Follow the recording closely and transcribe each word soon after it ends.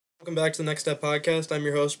Welcome back to the Next Step Podcast. I'm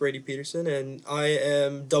your host, Brady Peterson, and I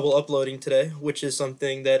am double uploading today, which is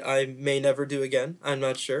something that I may never do again. I'm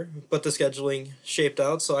not sure, but the scheduling shaped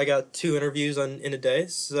out, so I got two interviews in a day.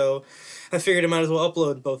 So I figured I might as well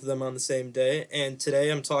upload both of them on the same day. And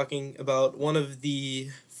today I'm talking about one of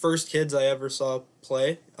the first kids I ever saw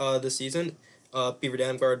play this season, Beaver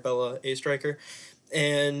Dam guard Bella Oestreicher,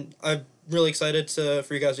 and I'm really excited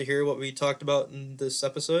for you guys to hear what we talked about in this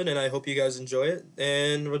episode, and I hope you guys enjoy it.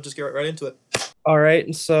 And we'll just get right into it. All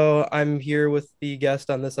right, so I'm here with the guest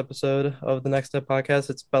on this episode of the Next Step Podcast.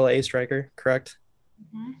 It's Bella Oestreicher, correct?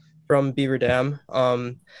 Mhm. From Beaver Dam.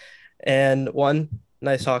 And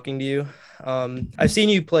nice talking to you. I've seen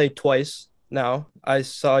you play twice now. I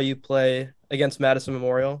saw you play against Madison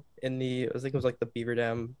Memorial in I think it was like the Beaver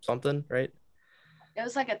Dam something, right? It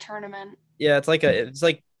was like a tournament. Yeah, it's like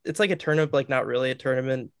a tournament, but like not really a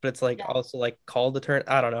tournament, but it's like Yeah. also like called a turn.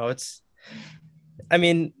 I don't know. I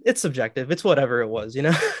mean, it's subjective. It's whatever it was, you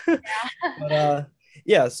know. But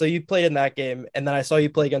yeah. So you played in that game, and then I saw you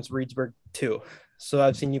play against Reedsburg too. So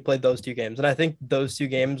I've seen you play those two games, and I think those two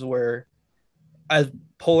games were as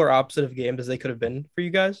polar opposite of games as they could have been for you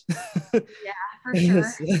guys. Yeah, for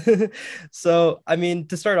sure. So I mean,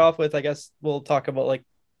 to start off with, I guess we'll talk about like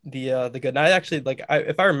the good. And I actually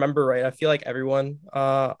if I remember right, I feel like everyone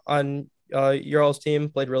on your all's team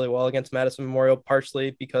played really well against Madison Memorial,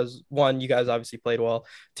 partially because one, you guys obviously played well,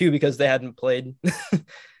 two, because they hadn't played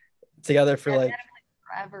together for Yeah, they like had to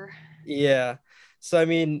play forever. yeah. So I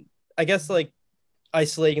mean, I guess like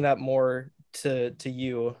isolating that more to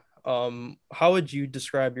you, how would you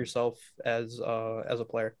describe yourself as a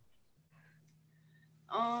player?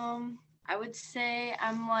 I would say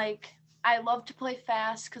I'm like I love to play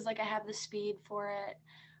fast because like I have the speed for it.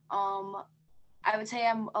 Um, I would say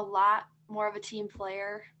I'm a lot more of a team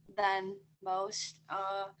player than most.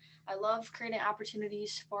 I love creating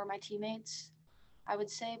opportunities for my teammates. I would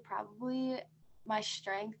say probably my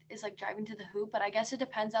strength is like driving to the hoop, but I guess it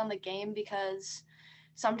depends on the game because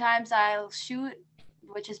sometimes I'll shoot,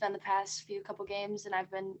 which has been the past few couple games, and I've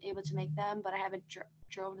been able to make them, but I haven't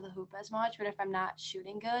drove to the hoop as much. But if I'm not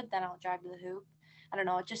shooting good, then I'll drive to the hoop. I don't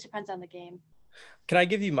know. It just depends on the game. Can I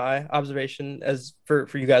give you my observation as for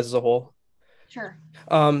you guys as a whole? Sure.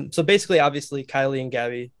 So basically, obviously, Kylie and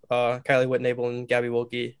Gabby, Kylie Whitnable and Gabby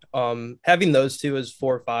Wilkie, having those two as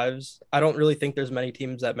 4 5s, I don't really think there's many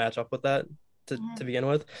teams that match up with that to Mm-hmm. begin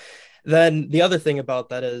with. Then the other thing about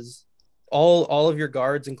that is all of your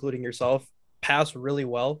guards, including yourself, pass really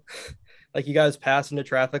well. Like you guys pass into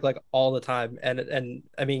traffic like all the time, and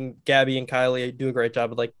I mean Gabby and Kylie do a great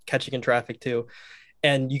job of like catching in traffic too,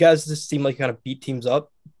 and you guys just seem like you kind of beat teams up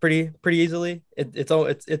pretty easily. It's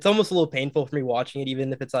almost a little painful for me watching it,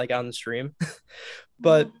 even if it's like on the stream.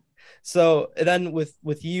 But Mm-hmm. so and then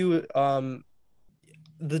with you,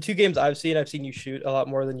 the two games I've seen you shoot a lot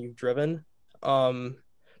more than you've driven. Um,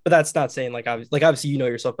 but that's not saying like obviously you know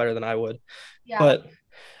yourself better than I would. Yeah. But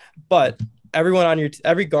but everyone on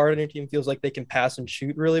every guard on your team feels like they can pass and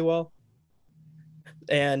shoot really well,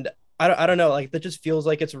 and I don't know, like that just feels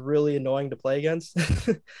like it's really annoying to play against.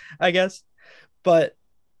 I guess. But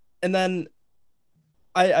and then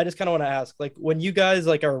I just kind of want to ask, like when you guys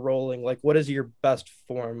like are rolling, like what is your best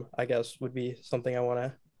form? I guess would be something I want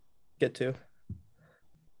to get to.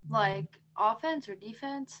 Like offense or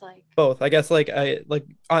defense? Like, Both. I guess I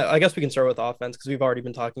guess we can start with offense because we've already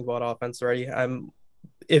been talking about offense already. I'm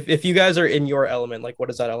if you guys are in your element, like what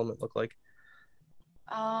does that element look like?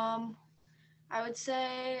 um, I would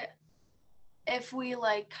say if we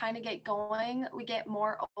like kind of get going, we get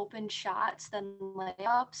more open shots than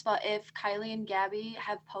layups. But if Kylie and Gabby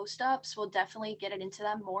have post ups, we'll definitely get it into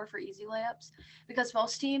them more for easy layups. Because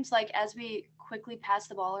most teams, like as we quickly pass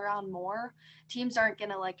the ball around more, teams aren't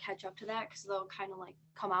gonna like catch up to that because they'll kind of like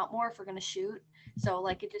come out more if we're gonna shoot. So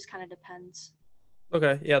like it just kind of depends.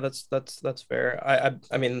 Okay, yeah, that's fair.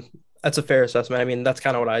 I mean that's a fair assessment. I mean that's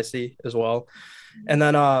kind of what I see as well. And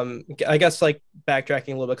then I guess like backtracking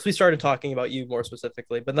a little bit because we started talking about you more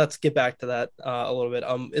specifically, but let's get back to that a little bit.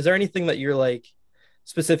 Is there anything that you're like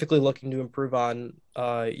specifically looking to improve on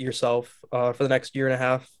yourself for the next year and a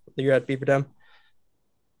half that you're at Beaver Dam?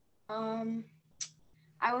 Um,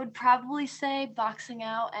 I would probably say boxing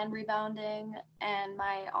out and rebounding and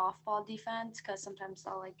my off-ball defense because sometimes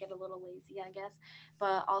I'll like get a little lazy, I guess.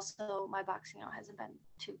 But also my boxing out hasn't been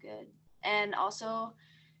too good. And also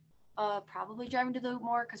probably driving to the hoop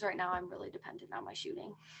more because right now I'm really dependent on my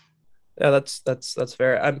shooting. Yeah, that's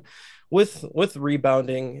fair. I'm with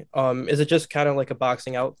rebounding. Is it just kind of like a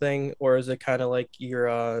boxing out thing, or is it kind of like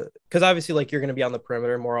you're because obviously like you're going to be on the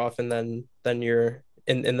perimeter more often than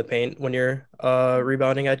in the paint when you're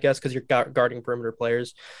rebounding, I'd guess, because you're guarding perimeter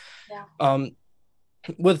players. Yeah. Um,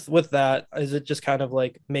 with that, is it just kind of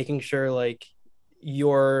like making sure like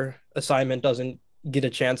your assignment doesn't get a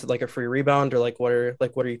chance at like a free rebound, or like what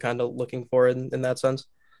are you kind of looking for in that sense?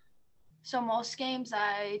 So most games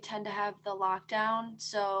I tend to have the lockdown.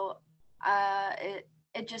 So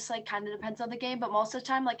it just like kind of depends on the game, but most of the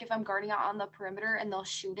time, like if I'm guarding out on the perimeter and they'll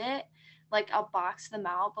shoot it, like I'll box them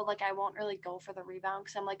out, but like I won't really go for the rebound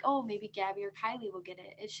because I'm like, oh, maybe Gabby or Kylie will get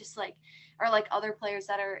it. It's just like, or like other players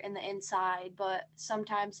that are in the inside. But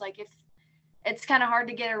sometimes like if it's kind of hard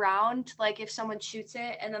to get around, like if someone shoots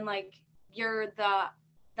it and then like you're the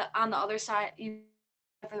on the other side you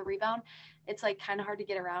for the rebound, it's like kind of hard to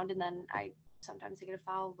get around, and then I sometimes I get a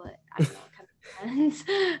foul, but I don't know, it kind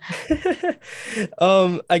of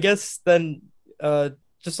depends. I guess then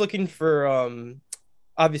just looking for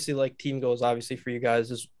obviously like team goals obviously for you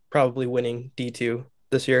guys is probably winning D2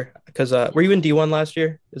 this year, because were you in D1 last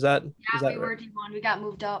year? Is Yeah, that we right? were D1. We got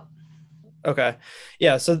moved up. Okay.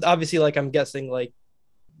 Yeah, so obviously like I'm guessing like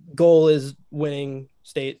goal is winning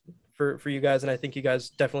state for you guys, and I think you guys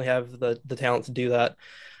definitely have the talent to do that.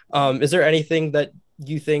 Is there anything that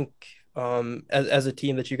you think as a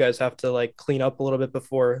team that you guys have to like clean up a little bit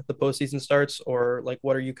before the postseason starts, or like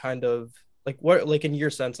what are you kind of like what like in your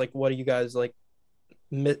sense like what are you guys like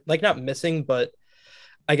like not missing, but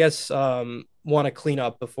I guess want to clean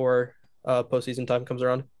up before postseason time comes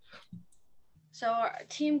around? So our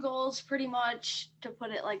team goals, pretty much, to put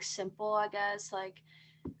it like simple, I guess, like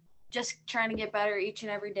just trying to get better each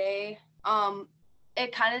and every day.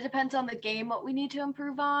 It kind of depends on the game what we need to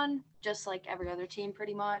improve on, just like every other team,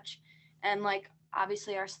 pretty much. And like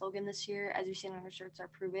obviously our slogan this year, as you've seen on our shirts, are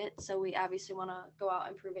 "Prove It." So we obviously want to go out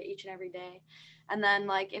and prove it each and every day. And then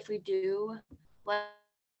like if we do like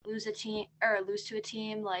lose a team or lose to a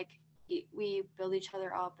team, like we build each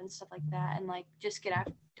other up and stuff like that, and like just get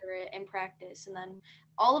after it in practice. And then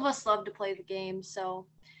all of us love to play the game, so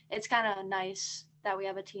it's kind of nice that we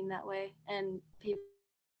have a team that way and people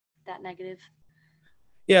that negative.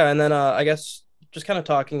 Yeah, and then I guess just kind of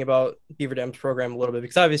talking about Beaver Dam's program a little bit,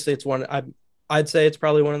 because obviously it's one I'd say it's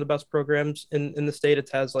probably one of the best programs in the state. It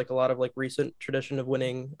has like a lot of like recent tradition of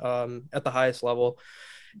winning at the highest level.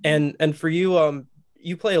 And for you,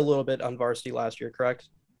 you played a little bit on varsity last year, correct?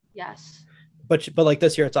 Yes. But like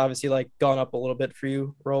this year, it's obviously like gone up a little bit for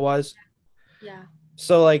you role wise. Yeah.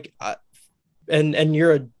 So like, and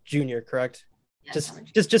you're a junior, correct? Yes, Just I'm a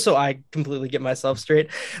junior. just just so I completely get myself straight.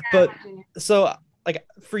 Yeah, But I'm a junior. so like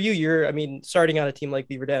for you, I mean, starting on a team like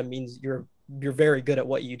Beaver Dam means you're very good at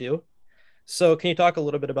what you do. So can you talk a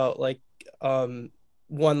little bit about like um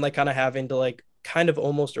one like kind of having to like kind of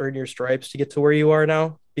almost earn your stripes to get to where you are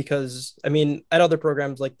now? Because I mean, at other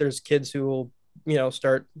programs like there's kids who will,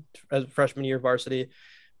 start as freshman year varsity,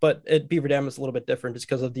 but at Beaver Dam it's a little bit different just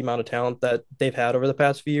because of the amount of talent that they've had over the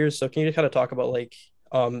past few years. So can you kind of talk about like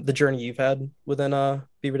the journey you've had within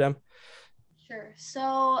Beaver Dam? Sure.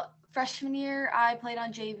 So freshman year, I played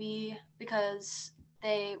on JV because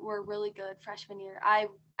they were really good freshman year. I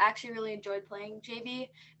actually really enjoyed playing JV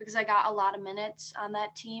because I got a lot of minutes on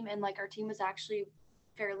that team, and like our team was actually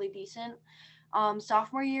fairly decent.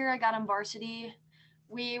 Sophomore year, I got on varsity.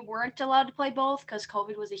 We weren't allowed to play both because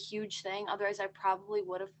COVID was a huge thing. Otherwise, I probably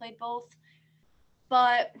would have played both.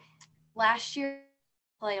 But last year,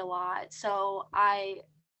 I played a lot, so I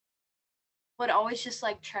would always just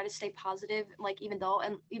like try to stay positive, like even though I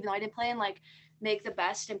didn't play, and like make the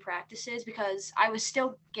best in practices because I was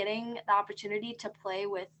still getting the opportunity to play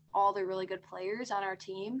with all the really good players on our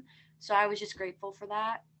team. So I was just grateful for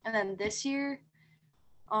that. And then this year,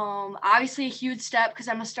 obviously a huge step because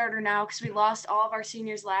I'm a starter now because we lost all of our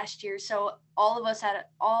seniors last year. So all of us had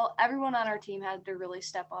everyone on our team had to really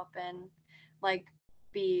step up and like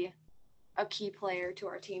be a key player to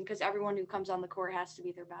our team because everyone who comes on the court has to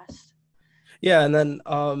be their best. Yeah, and then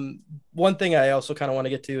one thing I also kind of want to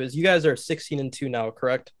get to is you guys are 16-2 now,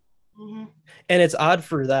 correct? Mm-hmm. And it's odd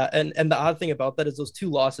for that, and the odd thing about that is those two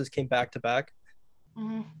losses came back to back.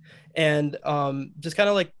 Mm-hmm. And just kind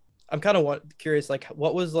of like I'm kind of curious like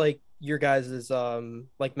what was like your guys's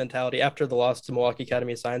like mentality after the loss to Milwaukee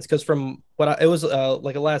Academy of Science, because from it was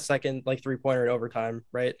like a last second like 3-pointer in overtime,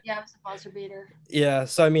 right? Yeah, it was a buzzer beater. Yeah,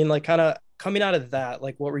 so I mean like kind of coming out of that,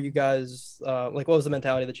 like what were you guys like what was the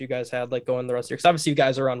mentality that you guys had like going the rest of the year? Because obviously you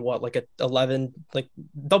guys are on what like a 11 like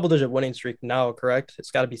double digit winning streak now, correct? It's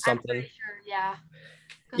got to be I'm something. pretty sure, yeah,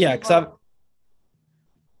 because Yeah, we because won.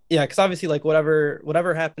 because obviously like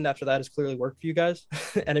whatever happened after that has clearly worked for you guys.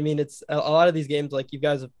 And I mean it's a lot of these games like you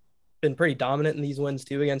guys have been pretty dominant in these wins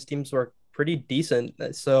too against teams who are pretty decent.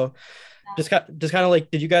 So Yeah. just kind of like,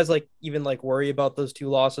 did you guys like even like worry about those two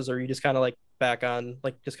losses, or you just kind of like back on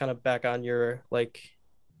like just kind of back on your like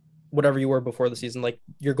whatever you were before the season? Like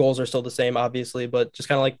your goals are still the same, obviously, but just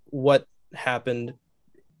kind of like what happened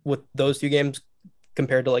with those two games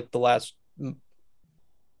compared to like the last,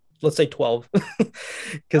 let's say 12,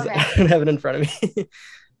 because Okay. I don't have it in front of me.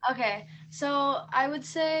 Okay, so I would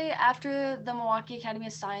say after the Milwaukee Academy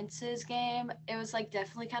of Sciences game, it was like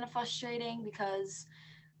definitely kind of frustrating because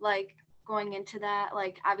like going into that,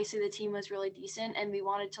 like obviously the team was really decent and we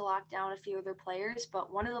wanted to lock down a few other players,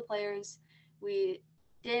 but one of the players we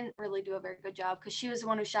didn't really do a very good job because she was the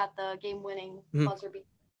one who shot the game winning Mhm. buzzer beater,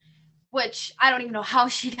 which I don't even know how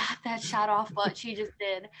she got that shot off, but she just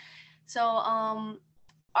did. So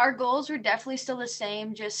our goals were definitely still the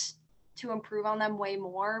same, just to improve on them way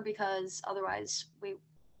more because otherwise we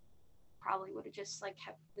probably would have just like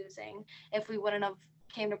kept losing if we wouldn't have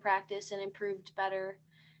came to practice and improved better.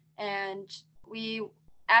 And we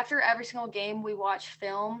after every single game we watch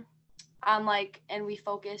film on like and we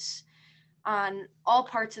focus on all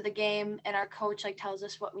parts of the game and our coach like tells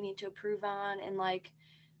us what we need to improve on and like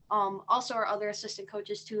also our other assistant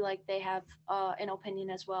coaches too like they have an opinion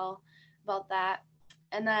as well about that.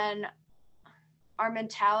 And then our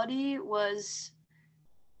mentality was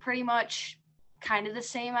pretty much kind of the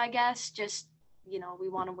same, I guess. Just we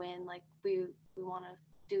want to win. Like we want to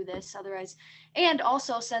do this. Otherwise, and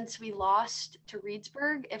also since we lost to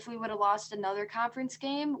Reedsburg, if we would have lost another conference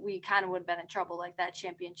game, we kind of would have been in trouble. Like that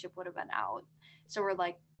championship would have been out. So we're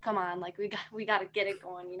like, come on, like we got to get it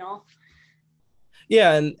going.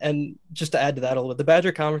 Yeah, and just to add to that a little bit, the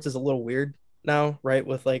Badger Conference is a little weird now, right?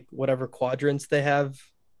 With like whatever quadrants they have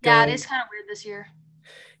Yeah, it going. is kind of weird this year.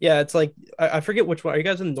 Yeah, it's like I forget which one. Are you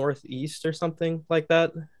guys in Northeast or something like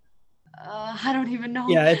that? I don't even know.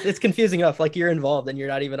 Yeah, it's confusing enough. Like you're involved and you're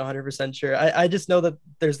not even 100% sure. I just know that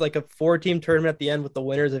there's like a 4 team tournament at the end with the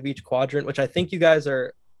winners of each quadrant, which I think you guys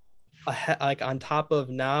are like on top of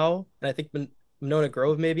now. And I think Monona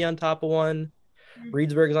Grove maybe on top of one.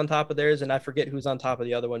 Reedsburg is on top of theirs, and I forget who's on top of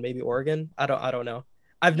the other one. Maybe Oregon. I don't know.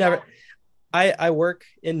 I've Yeah, never. I work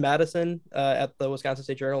in Madison at the Wisconsin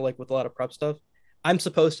State Journal, like with a lot of prep stuff. I'm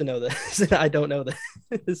supposed to know this, and I don't know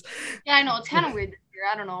this. yeah, I know it's kind of weird this year.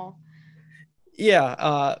 I don't know.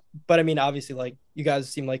 Yeah, but I mean, obviously, like you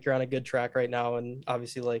guys seem like you're on a good track right now, and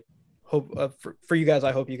obviously, like hope for you guys,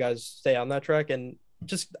 I hope you guys stay on that track. And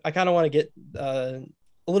just I kind of want to get a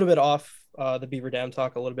little bit off the Beaver Dam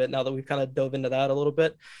talk a little bit now that we've kind of dove into that a little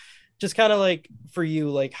bit. Just kind of like for you,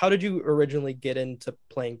 like how did you originally get into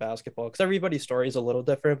playing basketball? Because everybody's story is a little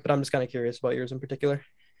different, but I'm just kind of curious about yours in particular.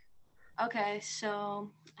 Okay,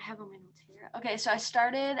 so I have on my notes here. Okay, so I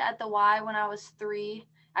started at the Y when I was 3.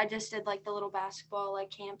 I just did like the little basketball like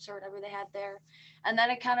camps or whatever they had there. And then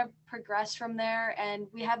it kind of progressed from there and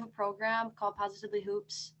we have a program called Positively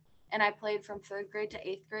Hoops and I played from 3rd grade to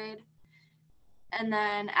 8th grade. And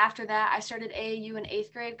then after that I started AAU in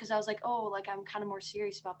 8th grade because I was like, "Oh, like I'm kind of more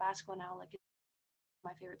serious about basketball now. Like it's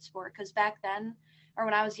my favorite sport." Cuz back then or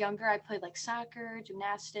when I was younger, I played like soccer,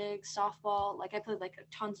 gymnastics, softball. Like I played like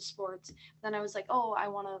tons of sports. Then I was like, "Oh, I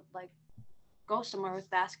want to like go somewhere with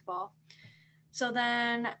basketball." So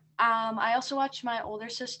then I also watched my older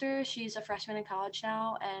sister. She's a freshman in college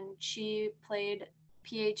now, and she played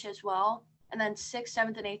PH as well. And then 6th,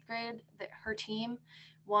 7th, and 8th grade, her team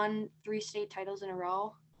won 3 state titles in a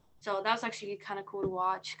row. So that was actually kind of cool to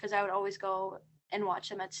watch because I would always go and watch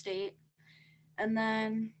them at state. And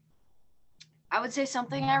then I would say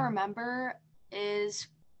something I remember is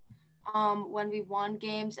when we won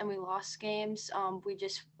games and we lost games, we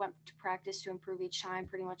just went to practice to improve each time,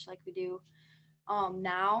 pretty much like we do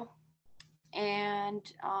now. And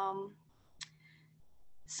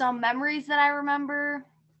some memories that I remember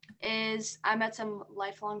is I met some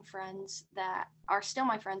lifelong friends that are still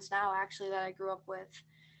my friends now, actually, that I grew up with.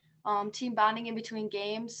 Team bonding in between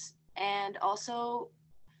games, and also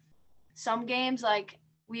some games like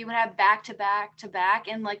we would have back to back to back,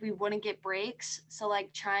 and like we wouldn't get breaks. So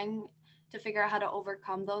like trying to figure out how to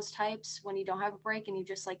overcome those types when you don't have a break and you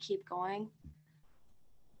just like keep going.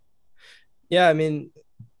 Yeah, I mean,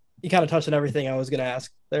 you kind of touched on everything I was gonna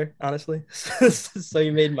ask there, honestly. So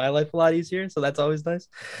you made my life a lot easier. So that's always nice.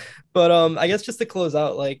 But I guess just to close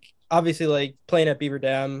out, like obviously like playing at Beaver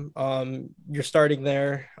Dam, you're starting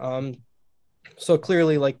there. So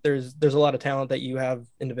clearly like there's a lot of talent that you have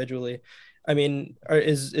individually. I mean,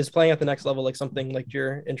 is playing at the next level like something like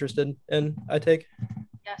you're interested in, I take?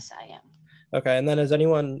 Yes, I am. Okay, and then has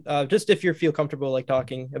anyone just if you feel comfortable like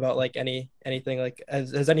talking about like anything like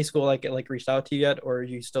has any school like reached out to you yet, or are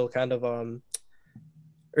you still kind of are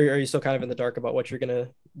you still kind of in the dark about what you're gonna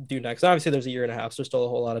do next. Obviously, there's a year and a half, so there's still a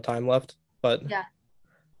whole lot of time left. But Yeah.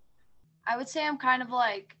 I would say I'm kind of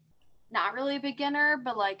like not really a beginner,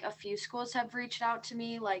 but like a few schools have reached out to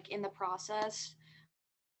me like in the process.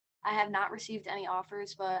 I have not received any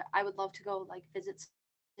offers, but I would love to go like visit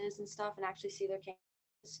and stuff and actually see their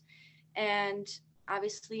campus. And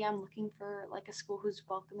obviously, I'm looking for like a school who's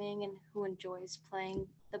welcoming and who enjoys playing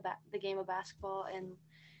the game of basketball and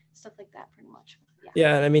stuff like that. Pretty much, yeah.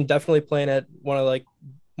 yeah, and I mean, definitely playing at one of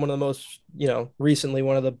the most, recently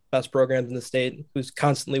one of the best programs in the state who's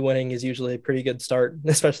constantly winning is usually a pretty good start,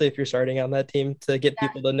 especially if you're starting on that team to get Yeah,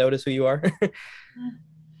 people to notice who you are. All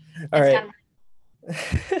it's right. kind of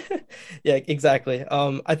Yeah, exactly.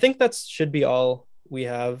 I think that should be all we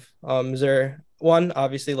have. Is there one,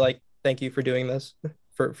 obviously, like, thank you for doing this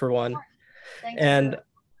for one. thanks And for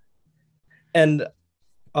and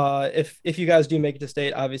if you guys do make it to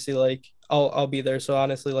state, obviously, like, I'll be there. So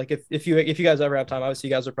honestly, like, if you guys ever have time, obviously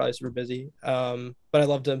you guys are probably super busy. But I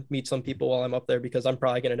love to meet some people while I'm up there because I'm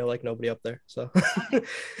probably gonna know like nobody up there. So okay.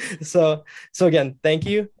 so again, thank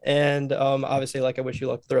you. And obviously, like, I wish you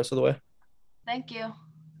luck the rest of the way. Thank you.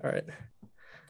 All right.